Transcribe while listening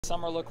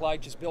Summer look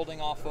like, just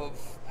building off of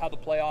how the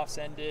playoffs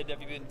ended?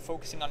 Have you been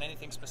focusing on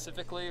anything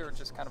specifically, or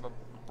just kind of a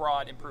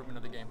broad improvement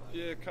of the game?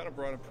 Yeah, kind of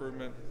broad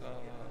improvement.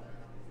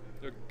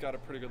 They got a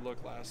pretty good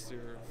look last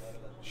year.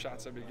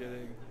 Shots I'd be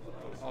getting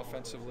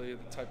offensively,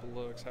 the type of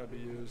looks, how to be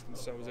used, and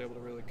so I was able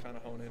to really kind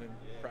of hone in and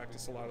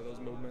practice a lot of those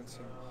movements,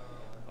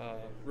 and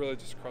really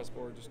just across the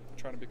board, just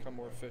trying to become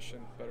more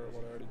efficient, better at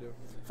what I already do.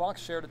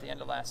 Fox shared at the end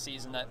of last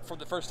season that for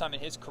the first time in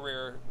his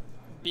career,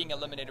 being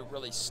eliminated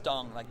really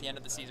stung, like the end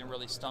of the season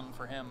really stung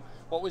for him.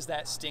 What was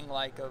that sting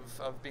like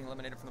of being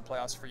eliminated from the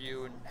playoffs for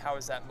you, and how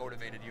has that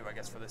motivated you, I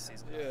guess, for this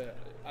season?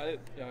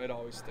 Yeah, it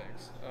always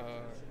stings.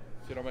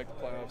 If you don't make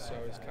the playoffs, you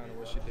always kind of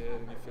wish you did,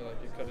 and you feel like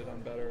you could have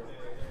done better.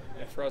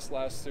 And for us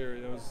last year,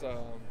 it was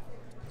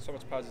so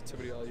much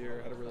positivity all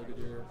year. Had a really good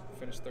year,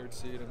 finished third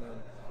seed, and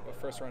then a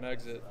first-round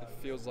exit. It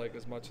feels like,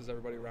 as much as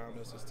everybody around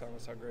us is telling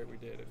us how great we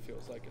did, it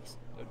feels like it's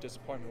a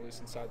disappointment, at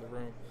least inside the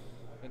room.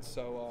 And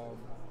so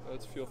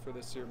let's feel for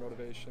this year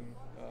motivation.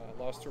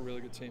 Lost to a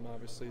really good team,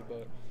 obviously,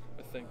 but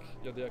I think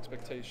the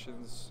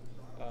expectations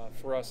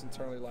for us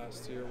internally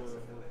last year were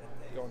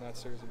going that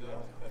series and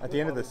beyond. At the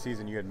end of the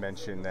season, you had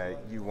mentioned that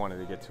you wanted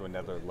to get to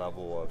another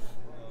level of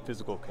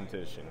physical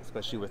condition,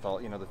 especially with all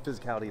the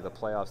physicality of the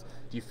playoffs.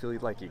 Do you feel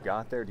like you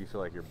got there? Do you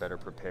feel like you're better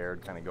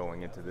prepared kind of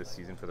going into this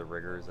season for the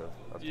rigors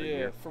of the year?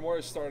 Yeah, from where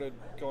I started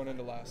going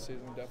into last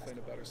season, definitely in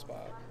a better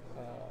spot.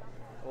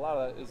 A lot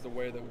of that is the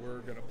way that we're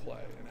going to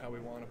play and how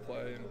we want to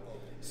play, and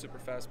super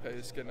fast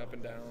pace, getting up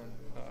and down,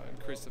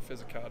 increase the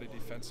physicality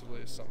defensively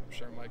is something I'm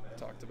sure Mike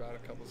talked about a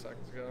couple of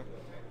seconds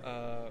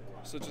ago.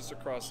 So just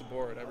across the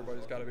board,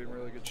 everybody's got to be in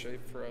really good shape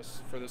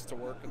for this to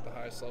work at the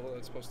highest level that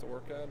it's supposed to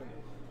work at, and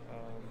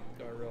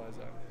I realize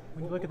that.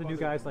 When you look at the new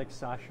guys like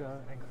Sasha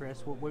and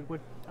Chris,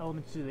 what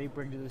elements do they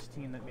bring to this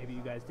team that maybe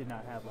you guys did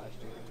not have last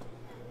year?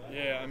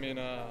 Yeah, I mean,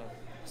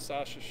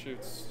 Sasha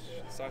shoots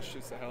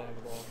the hell out of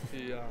the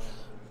ball.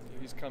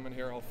 He's coming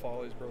here all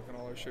fall. He's broken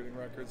all our shooting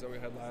records that we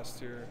had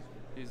last year.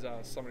 He's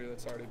somebody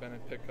that's already been in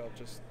pickup.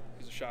 He's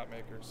a shot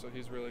maker, so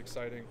he's really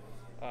exciting.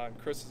 And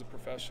Chris is a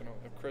professional.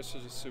 Chris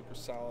is just super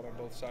solid on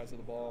both sides of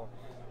the ball.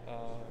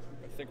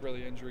 I think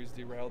really injuries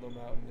derailed him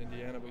out in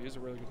Indiana, but he's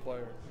a really good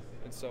player,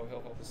 and so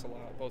he'll help us a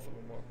lot. Both of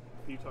them will.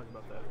 Can you talk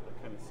about that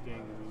kind of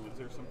sting? I mean, is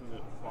there something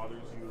that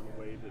bothers you in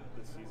the way that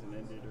the season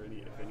ended, or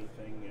if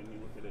anything, and you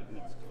look at it in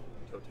its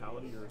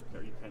totality, or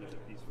are you kind of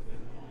at peace with it?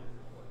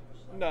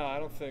 No, I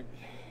don't think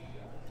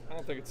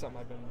it's something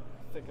I've been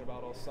thinking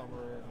about all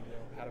summer,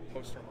 and had a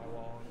poster on my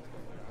wall,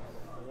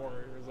 and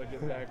Warriors, like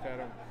get back at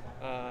them.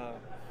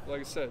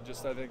 Like I said,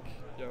 I think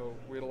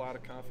we had a lot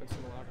of confidence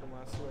in the locker room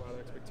last year, a lot of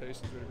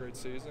expectations. We had a great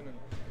season,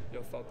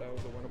 and thought that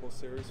was a winnable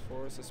series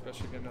for us,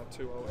 especially getting up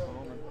 2-0 at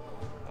home,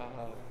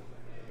 and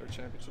they're a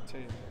championship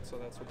team, so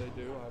that's what they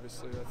do.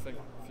 Obviously, I think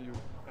if you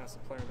ask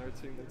a player on their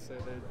team, they'd say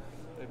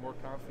they had more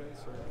confidence,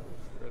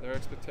 or their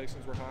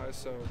expectations were high.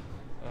 So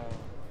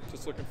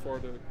just looking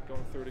forward to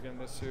going through it again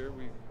this year.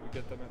 We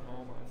get them at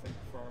home, I think,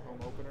 for our home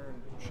opener, and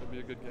it should be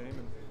a good game,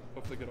 and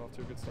hopefully get off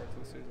to a good start to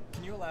the season.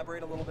 Can you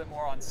elaborate a little bit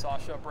more on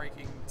Sasha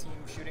breaking team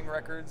shooting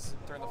records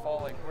during the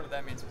fall? Like, what did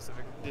that mean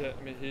specifically? Yeah,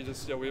 I mean,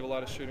 we have a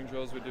lot of shooting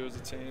drills we do as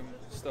a team,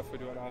 stuff we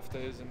do on off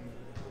days, and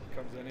he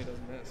comes in, he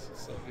doesn't miss.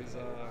 So he's,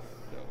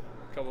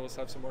 a couple of us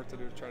have some work to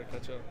do to try to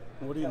catch up.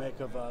 What do you make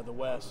of the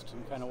West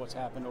and kind of what's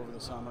happened over the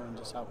summer and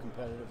just how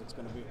competitive it's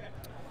going to be?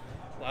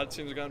 A lot of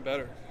teams have gotten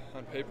better.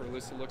 On paper, at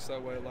least it looks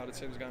that way. A lot of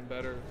teams have gotten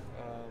better.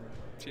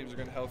 Teams are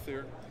getting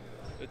healthier.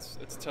 It's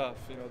tough.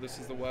 This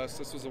is the West.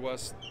 This was the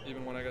West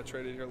even when I got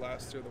traded here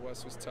last year. The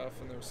West was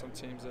tough, and there were some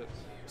teams that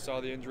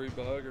saw the injury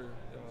bug, or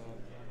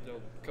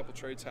a couple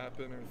trades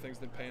happen, or things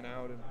didn't pan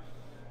out,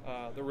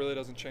 and that really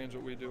doesn't change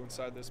what we do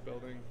inside this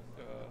building.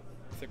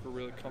 I think we're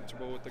really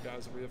comfortable with the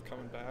guys that we have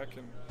coming back,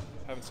 and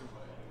having some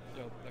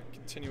that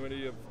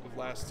continuity of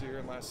last year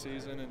and last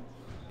season, and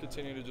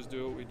continue to just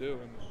do what we do,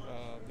 and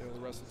the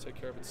rest will take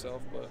care of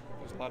itself. But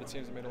there's a lot of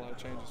teams that made a lot of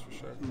changes for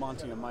sure.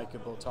 Monty and Mike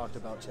have both talked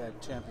about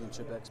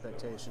championship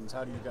expectations.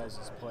 How do you guys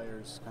as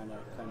players kind of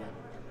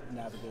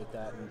navigate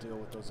that and deal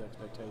with those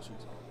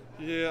expectations?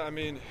 Yeah, I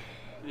mean,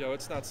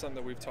 it's not something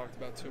that we've talked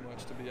about too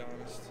much, to be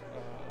honest.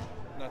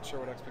 Not sure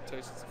what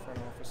expectations the front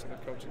office and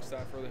the coaching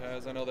staff really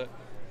has. I know that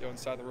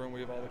inside the room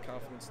we have all the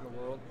confidence in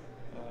the world.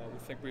 We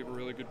think we have a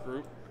really good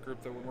group, a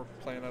group that when we're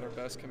playing at our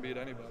best can beat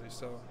anybody.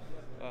 So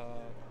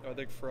I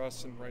think for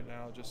us, and right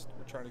now,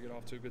 we're trying to get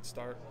off to a good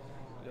start.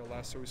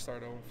 Last year we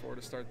started 0-4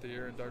 to start the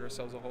year and dug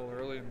ourselves a hole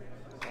early, and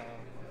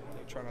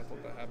try not to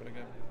let that happen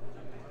again.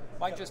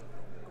 Mike, just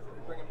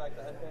bringing back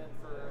the headband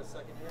for a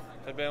second here.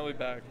 Headband will be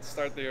back.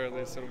 Start the year at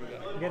least, it'll be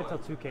back. You got to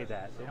tell 2K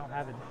that. They don't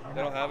have it.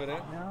 They don't have it in?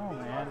 No,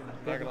 man.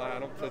 Not gonna lie, I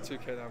don't play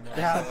 2K that much.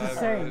 Yeah, I was just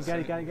saying,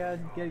 you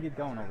gotta get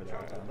going over there.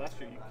 Last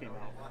year you came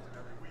out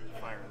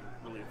firing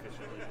really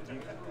efficiently.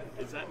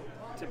 Is that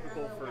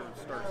typical for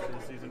starts to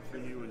the season for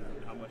you, and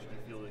how much do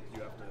you feel like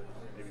you have to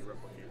maybe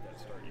replicate that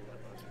start you had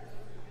last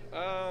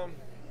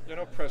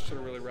year? Pressure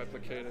to really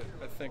replicate it.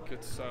 I think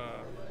it's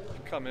you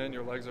come in,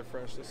 your legs are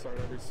fresh to start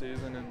every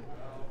season, and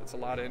it's a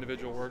lot of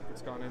individual work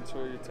that's gone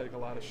into it. You take a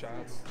lot of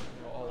shots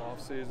all off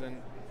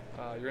season.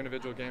 your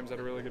individual games at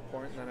a really good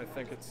point, and then I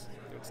think it's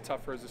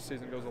tougher as the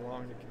season goes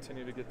along to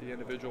continue to get the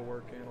individual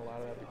work in. A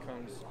lot of that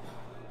becomes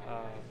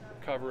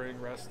covering,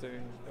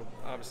 resting,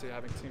 obviously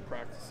having team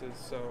practices.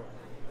 So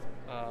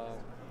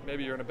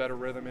maybe you're in a better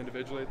rhythm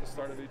individually at the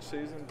start of each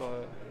season,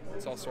 but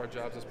it's also our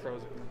jobs as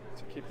pros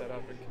to keep that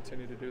up and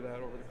continue to do that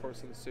over the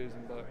course of the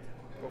season. But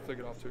hopefully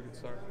get off to a good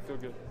start. I feel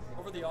good.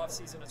 Over the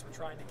offseason, as we're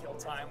trying to kill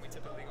time, we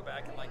typically go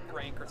back and like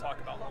rank or talk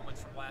about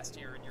moments from last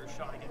year and your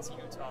shot against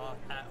Utah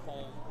at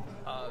home.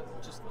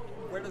 Just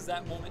where does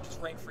that moment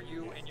just rank for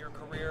you in your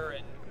career,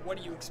 and what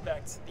do you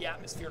expect the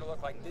atmosphere to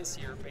look like this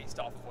year based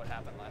off of what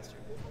happened last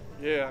year?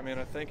 Yeah, I mean,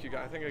 I think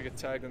I get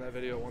tagged in that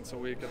video once a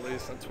week at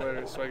least on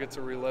Twitter, so I get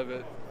to relive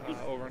it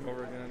over and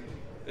over again.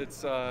 It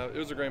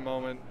was a great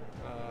moment.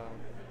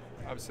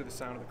 Obviously, the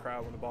sound of the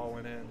crowd when the ball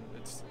went in,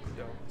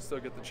 still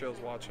get the chills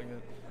watching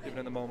it. Even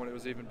in the moment, it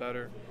was even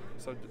better.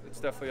 So it's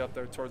definitely up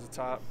there towards the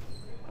top.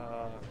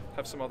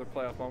 Have some other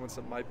playoff moments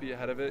that might be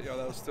ahead of it.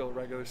 That was still a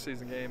regular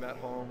season game at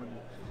home, and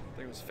I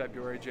think it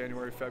was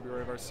January,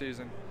 February of our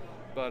season.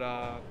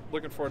 But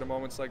looking forward to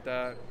moments like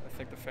that. I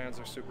think the fans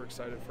are super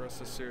excited for us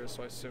this year,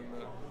 so I assume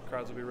the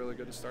crowds will be really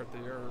good to start the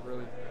year, or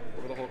really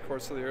over the whole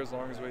course of the year, as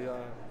long as we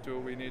do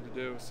what we need to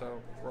do.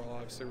 So we're all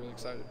obviously really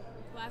excited.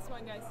 Last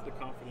one, guys. The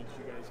confidence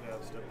you guys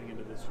have stepping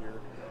into this year,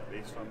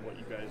 based on what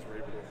you guys were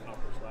able to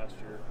accomplish last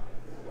year,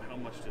 how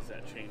much does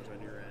that change on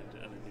your end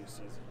in a new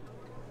season?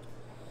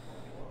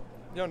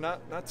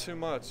 Not too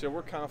much.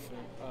 We're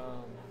confident,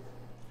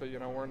 but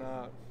we're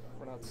not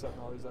setting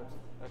all these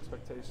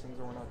expectations,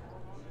 or we're not.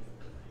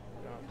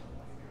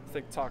 I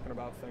think talking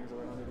about things that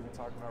we don't need to be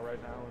talking about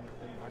right now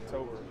in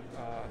October.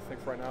 I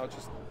think right now it's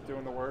just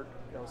doing the work,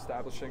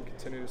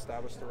 continue to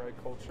establish the right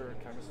culture,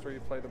 chemistry,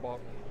 play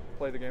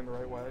the game the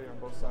right way on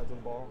both sides of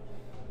the ball,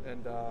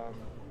 and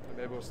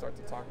maybe we'll start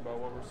to talk about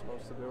what we're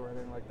supposed to do or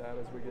anything like that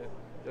as we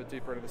get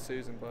deeper into the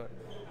season. But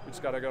we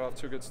just got to get off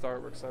to a good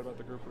start. We're excited about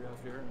the group we have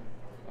here, and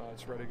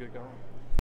it's ready to get going.